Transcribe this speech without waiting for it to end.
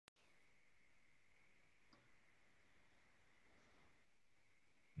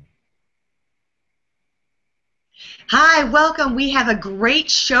Hi, welcome. We have a great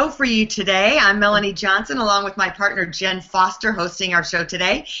show for you today. I'm Melanie Johnson, along with my partner Jenn Foster, hosting our show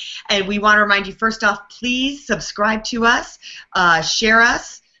today. And we want to remind you, first off, please subscribe to us, share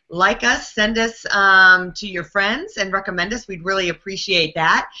us, like us, send us to your friends, and recommend us. We'd really appreciate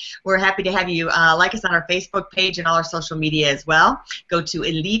that. We're happy to have you like us on our Facebook page and all our social media as well. Go to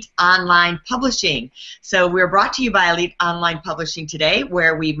Elite Online Publishing. So we're brought to you by Elite Online Publishing today,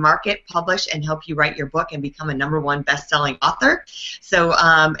 where we market, publish, and help you write your book and become a #1 best-selling author. So,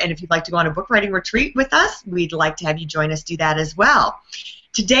 and if you'd like to go on a book writing retreat with us, we'd like to have you join us do that as well.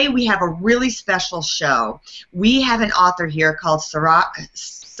 Today we have a really special show. We have an author here called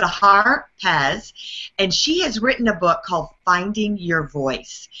Sahar Paz, and she has written a book called Finding Your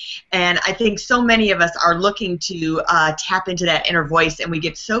Voice. And I think so many of us are looking to tap into that inner voice, and we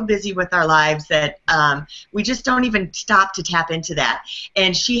get so busy with our lives that we just don't even stop to tap into that.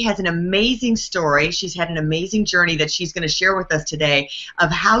 And she has an amazing story. She's had an amazing journey that she's going to share with us today of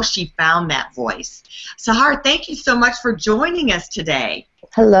how she found that voice. Sahar, thank you so much for joining us today.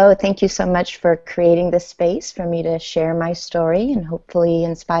 Hello, thank you so much for creating this space for me to share my story and hopefully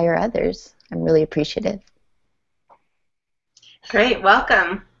inspire others. I'm really appreciative. Great,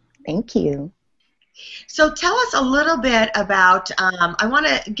 welcome. Thank you. So tell us a little bit about, I want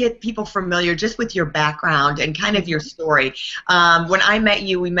to get people familiar just with your background and kind of your story. When I met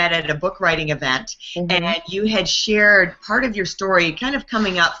you, we met at a book writing event, and you had shared part of your story kind of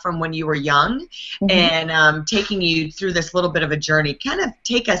coming up from when you were young and taking you through this little bit of a journey. Kind of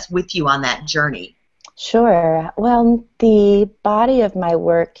take us with you on that journey. Sure. Well, the body of my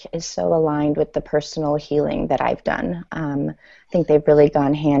work is so aligned with the personal healing that I've done. I think they've really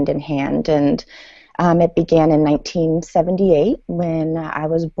gone hand in hand, and it began in 1978 when I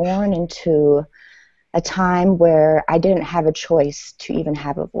was born into a time where I didn't have a choice to even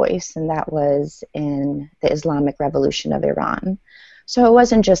have a voice, and that was in the Islamic Revolution of Iran. So it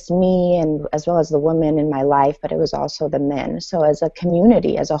wasn't just me and as well as the women in my life, but it was also the men. So as a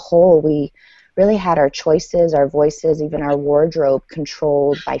community, as a whole, we really had our choices, our voices, even our wardrobe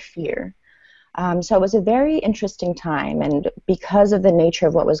controlled by fear. So it was a very interesting time, and because of the nature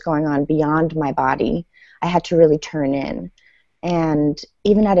of what was going on beyond my body, I had to really turn in. And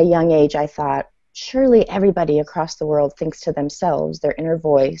even at a young age, I thought, surely everybody across the world thinks to themselves their inner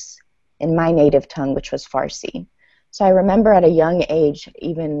voice in my native tongue, which was Farsi. So I remember at a young age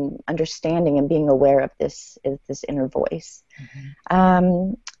even understanding and being aware of this inner voice.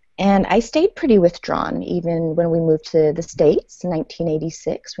 And I stayed pretty withdrawn even when we moved to the States in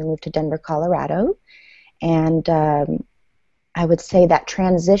 1986. We moved to Denver, Colorado. And I would say that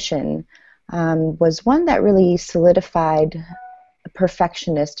transition was one that really solidified a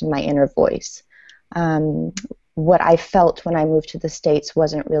perfectionist in my inner voice. What I felt when I moved to the States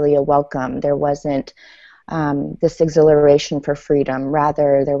wasn't really a welcome. There wasn't this exhilaration for freedom.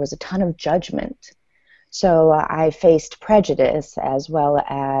 Rather, there was a ton of judgment. So I faced prejudice as well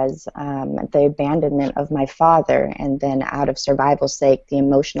as the abandonment of my father, and then out of survival's sake, the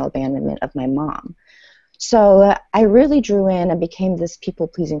emotional abandonment of my mom. So I really drew in and became this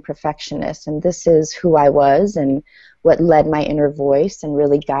people-pleasing perfectionist, and this is who I was and what led my inner voice and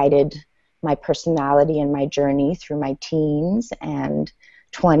really guided my personality and my journey through my teens and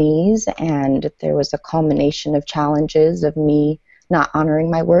 20s, and there was a culmination of challenges of me not honoring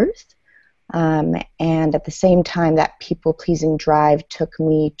my worth. And at the same time, that people-pleasing drive took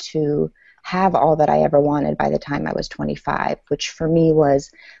me to have all that I ever wanted by the time I was 25, which for me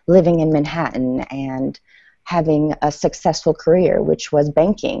was living in Manhattan and having a successful career, which was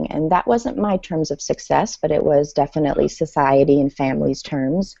banking. And that wasn't my terms of success, but it was definitely society and family's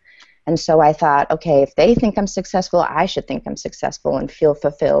terms. And so I thought, okay, if they think I'm successful, I should think I'm successful and feel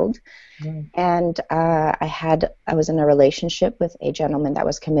fulfilled. And I was in a relationship with a gentleman that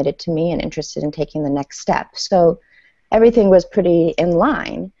was committed to me and interested in taking the next step. So everything was pretty in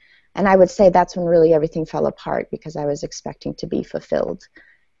line. And I would say that's when really everything fell apart because I was expecting to be fulfilled.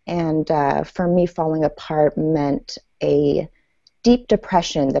 And for me, falling apart meant a deep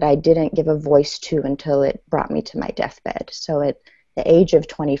depression that I didn't give a voice to until it brought me to my deathbed. So at the age of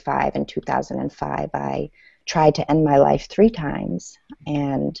 25 in 2005, I tried to end my life 3 times.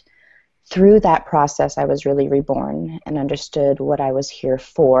 And through that process, I was really reborn and understood what I was here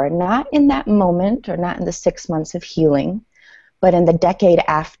for, not in that moment or not in the 6 months of healing, but in the decade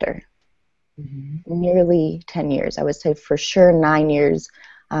after. Nearly 10 years. I would say for sure 9 years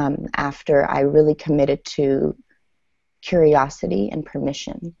after I really committed to curiosity and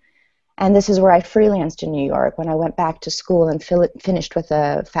permission. And this is where I freelanced in New York when I went back to school and finished with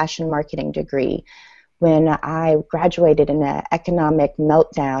a fashion marketing degree. when I graduated in an economic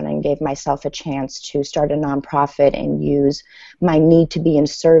meltdown and gave myself a chance to start a nonprofit and use my need to be in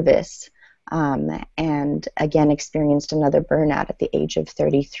service, and again experienced another burnout at the age of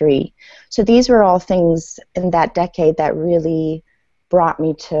 33. So these were all things in that decade that really brought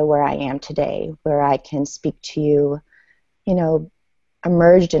me to where I am today, where I can speak to you, you know,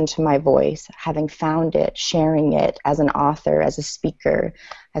 emerged into my voice, having found it, sharing it as an author, as a speaker,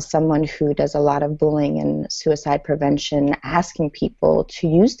 as someone who does a lot of bullying and suicide prevention, asking people to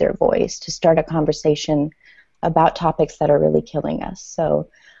use their voice to start a conversation about topics that are really killing us. So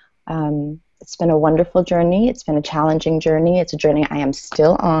it's been a wonderful journey. It's been a challenging journey. It's a journey I am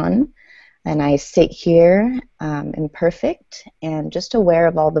still on. And I sit here imperfect and just aware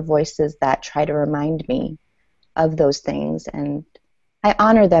of all the voices that try to remind me of those things. And I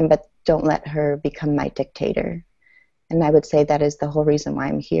honor them, but don't let her become my dictator. And I would say that is the whole reason why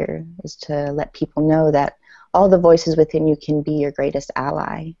I'm here, is to let people know that all the voices within you can be your greatest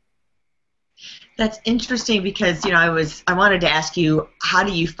ally. That's interesting because, I wanted to ask you, how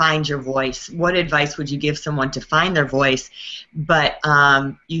do you find your voice? What advice would you give someone to find their voice? But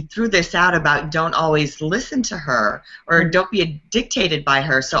you threw this out about don't always listen to her or don't be dictated by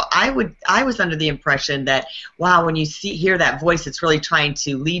her. So I was under the impression that, wow, when you hear that voice, it's really trying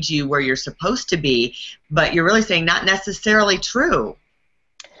to lead you where you're supposed to be, but you're really saying not necessarily true.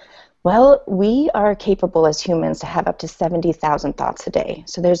 Well, we are capable as humans to have up to 70,000 thoughts a day.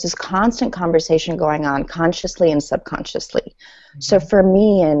 So there's this constant conversation going on consciously and subconsciously. Mm-hmm. So for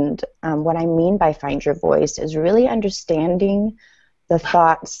me, and what I mean by find your voice is really understanding the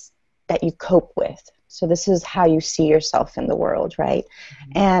thoughts that you cope with. So this is how you see yourself in the world, right?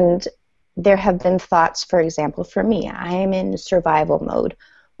 Mm-hmm. And there have been thoughts, for example, for me, I am in survival mode.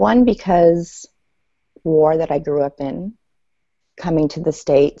 One, because war that I grew up in, coming to the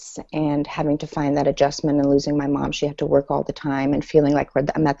States and having to find that adjustment and losing my mom. She had to work all the time and feeling like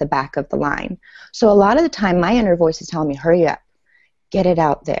I'm at the back of the line. So a lot of the time my inner voice is telling me, hurry up, get it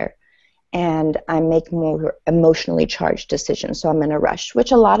out there. And I make more emotionally charged decisions. So I'm in a rush,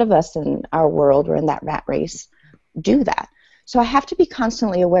 which a lot of us in our world or in that rat race do that. So I have to be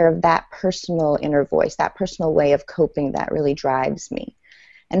constantly aware of that personal inner voice, that personal way of coping that really drives me.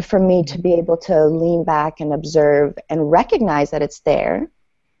 And for me to be able to lean back and observe and recognize that it's there,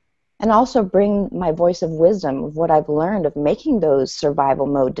 and also bring my voice of wisdom of what I've learned of making those survival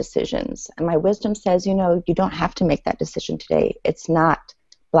mode decisions. And my wisdom says, you don't have to make that decision today. It's not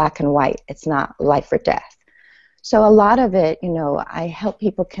black and white. It's not life or death. So a lot of it, I help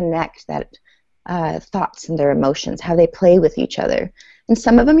people connect that thoughts and their emotions, how they play with each other. And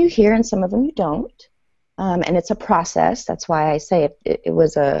some of them you hear and some of them you don't. And it's a process. That's why I say it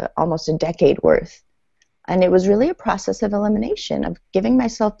was almost a decade worth. And it was really a process of elimination, of giving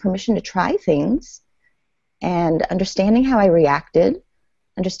myself permission to try things and understanding how I reacted,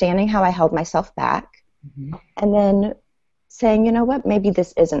 understanding how I held myself back, and then saying, you know what, maybe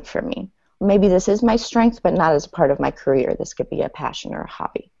this isn't for me. Maybe this is my strength, but not as a part of my career. This could be a passion or a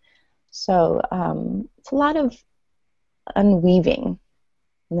hobby. So it's a lot of unweaving.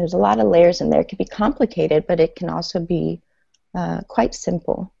 And there's a lot of layers in there. It can be complicated, but it can also be quite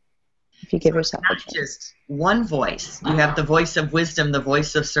simple if you give yourself a chance. Not just one voice. You have the voice of wisdom, the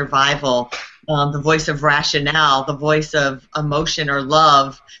voice of survival, the voice of rationale, the voice of emotion or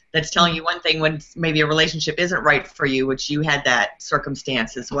love that's telling you one thing when maybe a relationship isn't right for you, which you had that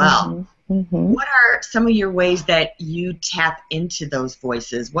circumstance as well. What are some of your ways that you tap into those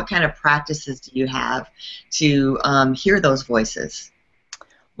voices? What kind of practices do you have to hear those voices?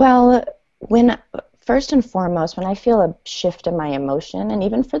 Well, first and foremost, when I feel a shift in my emotion, and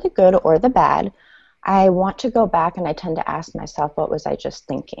even for the good or the bad, I want to go back and I tend to ask myself, what was I just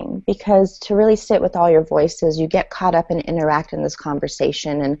thinking? Because to really sit with all your voices, you get caught up and interact in this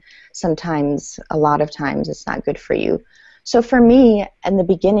conversation, and sometimes, a lot of times, it's not good for you. So for me, in the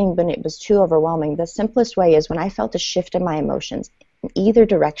beginning, when it was too overwhelming, the simplest way is when I felt a shift in my emotions in either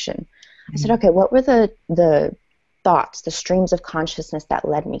direction. I said, okay, what were the thoughts, the streams of consciousness that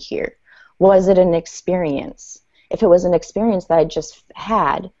led me here? Was it an experience? If it was an experience that I just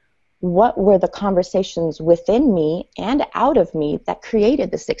had, what were the conversations within me and out of me that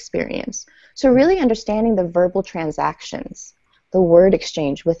created this experience? So really understanding the verbal transactions, the word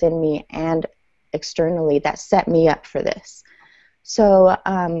exchange within me and externally that set me up for this. So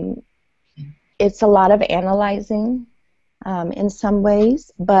it's a lot of analyzing in some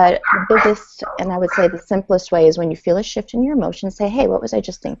ways, but the biggest, and I would say the simplest way, is when you feel a shift in your emotions, say, hey, what was I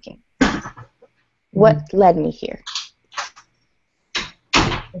just thinking? What led me here?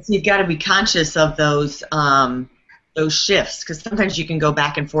 So you've got to be conscious of those shifts, because sometimes you can go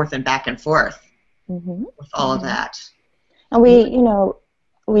back and forth and back and forth. Mm-hmm. with all of that. And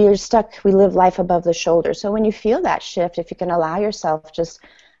we are stuck, we live life above the shoulder. So when you feel that shift, if you can allow yourself just,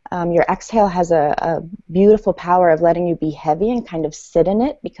 your exhale has a beautiful power of letting you be heavy and kind of sit in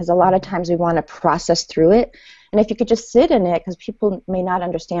it, because a lot of times we want to process through it. And if you could just sit in it, because people may not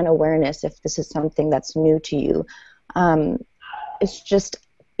understand awareness if this is something that's new to you, it's just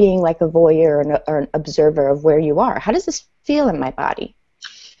being like a voyeur or an observer of where you are. How does this feel in my body?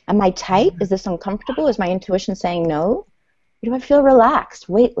 Am I tight? Is this uncomfortable? Is my intuition saying no? Do I feel relaxed,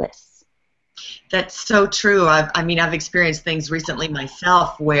 weightless? That's so true. I've experienced things recently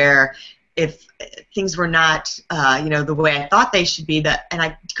myself where if things were not, the way I thought they should be, and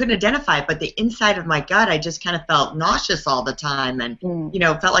I couldn't identify it, but the inside of my gut, I just kind of felt nauseous all the time, and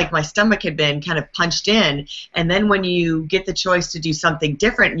felt like my stomach had been kind of punched in. And then when you get the choice to do something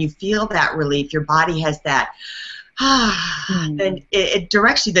different and you feel that relief, your body has that then it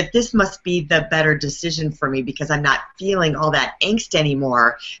directs you that this must be the better decision for me, because I'm not feeling all that angst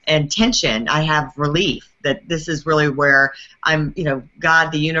anymore and tension. I have relief that this is really where I'm,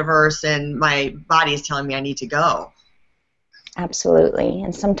 God, the universe, and my body is telling me I need to go. Absolutely.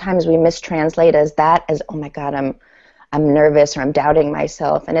 And sometimes we mistranslate as, oh my God, I'm nervous, or I'm doubting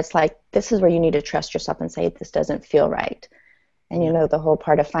myself. And it's like, this is where you need to trust yourself and say, this doesn't feel right. And the whole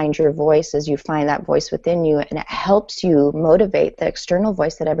part of find your voice is you find that voice within you, and it helps you motivate the external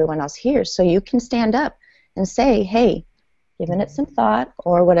voice that everyone else hears. So you can stand up and say, hey, giving it some thought,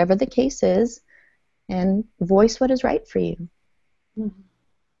 or whatever the case is, and voice what is right for you.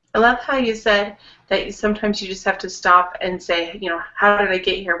 I love how you said that sometimes you just have to stop and say, how did I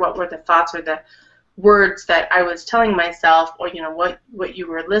get here? What were the thoughts or the words that I was telling myself, or, what you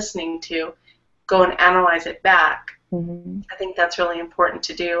were listening to? Go and analyze it back. I think that's really important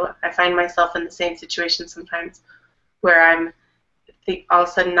to do. I find myself in the same situation sometimes where I'm all of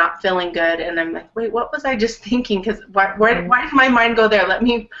a sudden not feeling good, and I'm like, wait, what was I just thinking? Because why did my mind go there? Let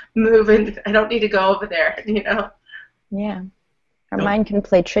me move, and I don't need to go over there, Yeah. Our mind can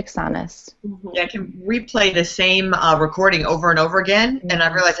play tricks on us. Yeah, I can replay the same recording over and over again, and I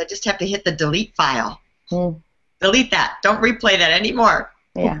realize I just have to hit the delete file. Delete that. Don't replay that anymore.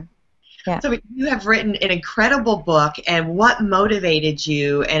 Yeah. Yeah. So you have written an incredible book, and what motivated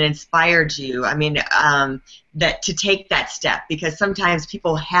you and inspired you? That to take that step, because sometimes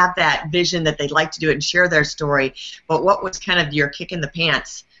people have that vision that they'd like to do it and share their story, but what was kind of your kick in the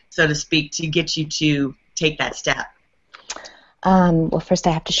pants, so to speak, to get you to take that step? Well, first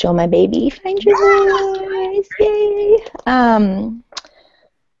I have to show my baby. Find your voice. Yay.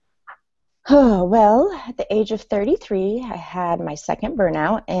 Well, at the age of 33, I had my second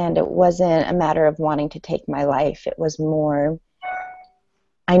burnout, and it wasn't a matter of wanting to take my life. It was more,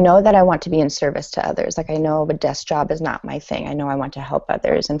 I know that I want to be in service to others. Like, I know a desk job is not my thing. I know I want to help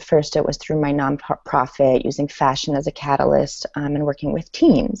others. And first it was through my nonprofit, using fashion as a catalyst, and working with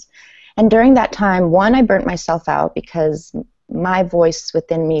teens. And during that time, one, I burnt myself out because my voice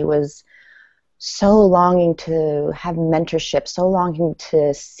within me was so longing to have mentorship, so longing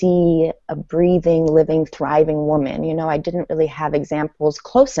to see a breathing, living, thriving woman. I didn't really have examples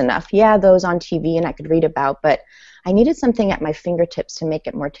close enough. Yeah, those on TV and I could read about, but I needed something at my fingertips to make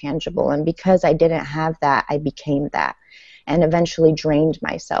it more tangible. And because I didn't have that, I became that and eventually drained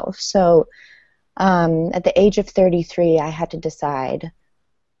myself. So at the age of 33, I had to decide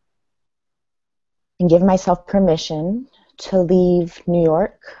and give myself permission to leave New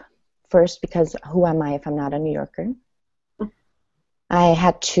York. First, because who am I if I'm not a New Yorker? I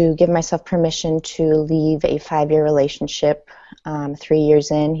had to give myself permission to leave a 5-year relationship. 3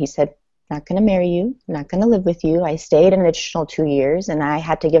 years in, he said, not going to marry you, not going to live with you. I stayed an additional 2 years, and I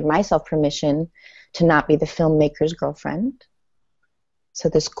had to give myself permission to not be the filmmaker's girlfriend. So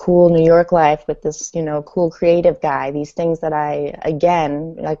this cool New York life with this, cool creative guy, these things that I,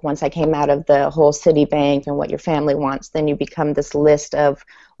 again, like once I came out of the whole Citibank and what your family wants, then you become this list of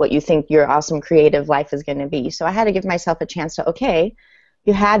what you think your awesome creative life is going to be. So I had to give myself a chance to, okay,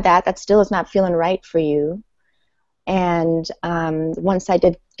 you had that still is not feeling right for you. And once I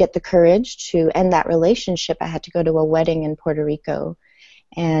did get the courage to end that relationship, I had to go to a wedding in Puerto Rico.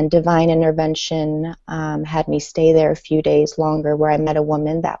 And divine intervention had me stay there a few days longer, where I met a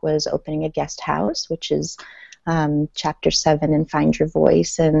woman that was opening a guest house, which is chapter 7 in Find Your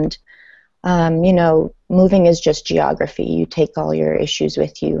Voice. And, moving is just geography. You take all your issues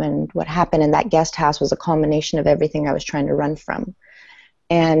with you. And what happened in that guest house was a culmination of everything I was trying to run from.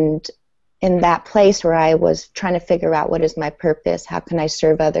 And in that place where I was trying to figure out what is my purpose, how can I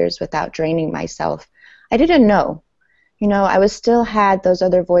serve others without draining myself, I didn't know. I still had those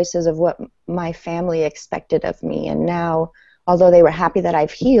other voices of what my family expected of me, and now although they were happy that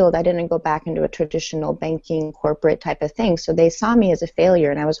I've healed, I didn't go back into a traditional banking corporate type of thing. So they saw me as a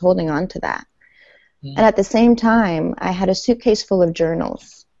failure, and I was holding on to that. And at the same time, I had a suitcase full of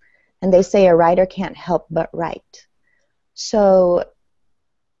journals. And they say a writer can't help but write. So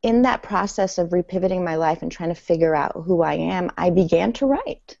in that process of repivoting my life and trying to figure out who I am, I began to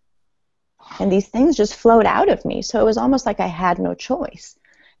write. And these things just flowed out of me. So it was almost like I had no choice.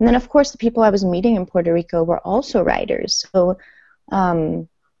 And then, of course, the people I was meeting in Puerto Rico were also writers. So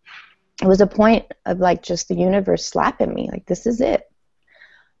it was a point of like just the universe slapping me, like, this is it.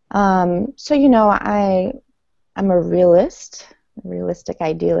 So, you know, I'm a realist, a realistic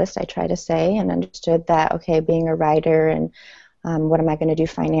idealist, I try to say, and understood that, okay, being a writer and what am I going to do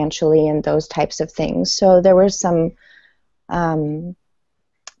financially and those types of things. So there were some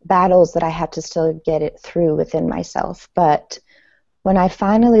battles that I had to still get it through within myself. But when I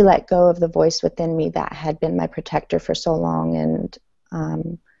finally let go of the voice within me that had been my protector for so long, and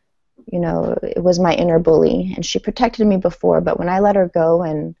you know, it was my inner bully, and she protected me before, but when I let her go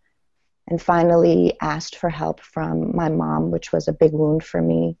and finally asked for help from my mom, which was a big wound for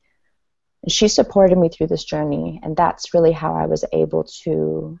me, she supported me through this journey, and that's really how I was able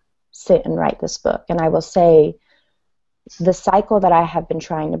to sit and write this book. And I will say the cycle that I have been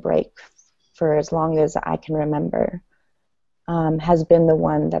trying to break for as long as I can remember has been the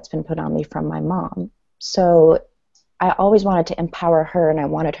one that's been put on me from my mom. So I always wanted to empower her, and I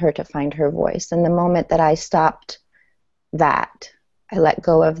wanted her to find her voice. And the moment that I stopped that, I let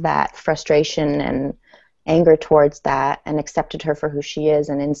go of that frustration and anger towards that and accepted her for who she is,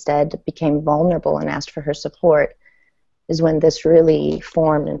 and instead became vulnerable and asked for her support, is when this really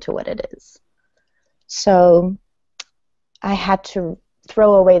formed into what it is. So I had to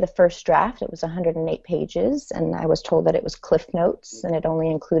throw away the first draft. It was 108 pages, and I was told that it was Cliff Notes, and it only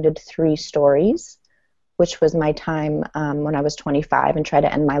included 3 stories, which was my time when I was 25 and tried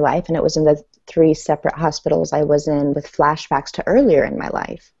to end my life. And it was in the 3 separate hospitals I was in with flashbacks to earlier in my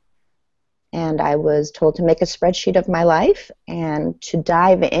life. And I was told to make a spreadsheet of my life and to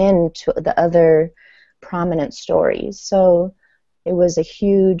dive into the other prominent stories. So it was a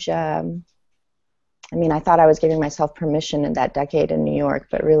huge, I mean, I thought I was giving myself permission in that decade in New York,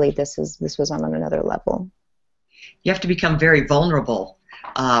 but really this was on another level. You have to become very vulnerable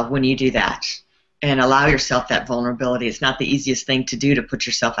when you do that and allow yourself that vulnerability. It's not the easiest thing to do, to put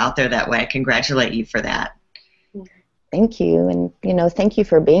yourself out there that way. I congratulate you for that. Thank you, and you know, thank you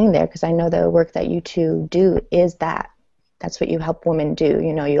for being there, because I know the work that you two do is that. That's what you help women do.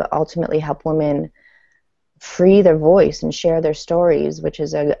 You know, you ultimately help women free their voice and share their stories, which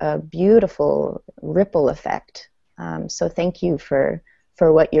is a beautiful ripple effect. So thank you for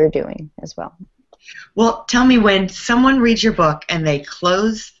what you're doing as well. Well, tell me, when someone reads your book and they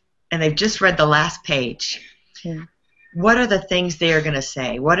close and they've just read the last page, what are the things they are going to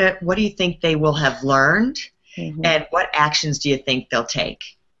say? What do you think they will have learned? And what actions do you think they'll take?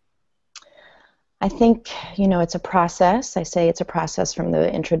 I think, you know, it's a process. I say it's a process from the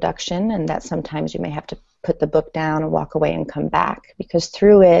introduction, and that sometimes you may have to put the book down and walk away and come back, because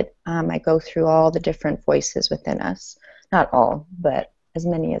through it, I go through all the different voices within us. Not all, but as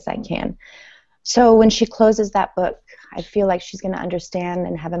many as I can. So when she closes that book, I feel like she's going to understand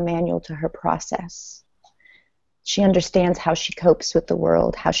and have a manual to her process. She understands how she copes with the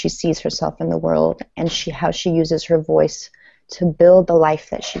world, how she sees herself in the world, and how she uses her voice to build the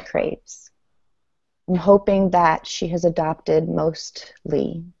life that she craves. I'm hoping that she has adopted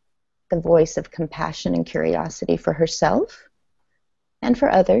mostly the voice of compassion and curiosity for herself and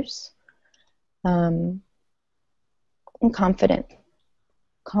for others, and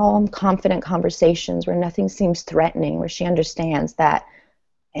calm, confident conversations where nothing seems threatening, where she understands that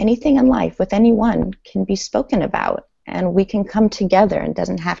anything in life with anyone can be spoken about, and we can come together, and it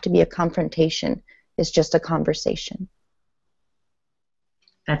doesn't have to be a confrontation. It's just a conversation.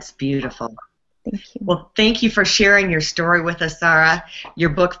 That's beautiful. Thank you. Well, thank you for sharing your story with us, Sarah.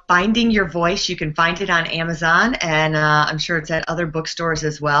 Your book, Finding Your Voice, you can find it on Amazon, and I'm sure it's at other bookstores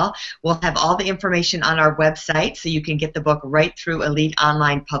as well. We'll have all the information on our website, so you can get the book right through Elite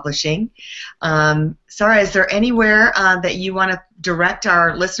Online Publishing. Sarah, is there anywhere that you want to direct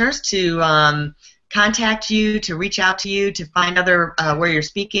our listeners to contact you, to reach out to you, to find other where you're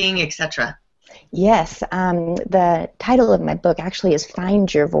speaking, etc.? Yes, the title of my book actually is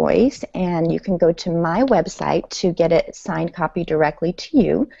Find Your Voice, and you can go to my website to get it signed copy directly to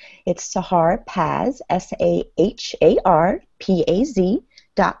you. It's Sahar Paz,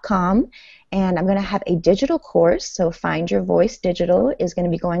 SAHARPAZ.com, and I'm going to have a digital course, so Find Your Voice Digital is going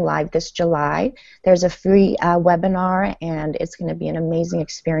to be going live this July. There's a free webinar, and it's going to be an amazing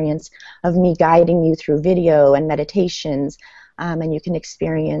experience of me guiding you through video and meditations, and you can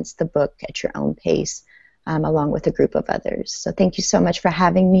experience the book at your own pace along with a group of others. So thank you so much for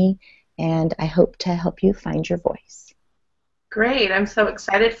having me, and I hope to help you find your voice. Great. I'm so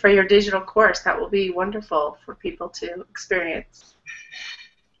excited for your digital course. That will be wonderful for people to experience.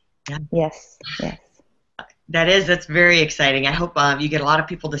 Yes, yes. That's very exciting. I hope you get a lot of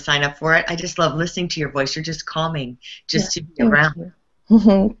people to sign up for it. I just love listening to your voice. You're just calming just to be around.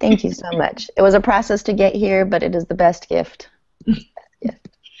 You. Thank you so much. It was a process to get here, but it is the best gift.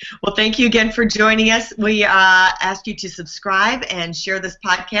 Well, thank you again for joining us. We ask you to subscribe and share this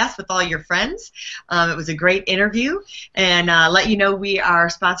podcast with all your friends. It was a great interview. And let you know we are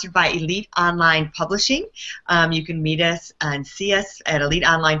sponsored by Elite Online Publishing. You can meet us and see us at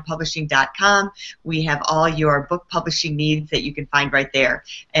eliteonlinepublishing.com. We have all your book publishing needs that you can find right there.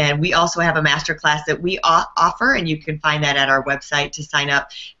 And we also have a masterclass that we offer, and you can find that at our website to sign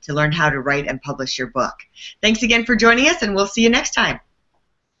up to learn how to write and publish your book. Thanks again for joining us, and we'll see you next time.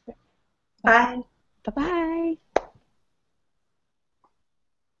 Bye. Bye-bye.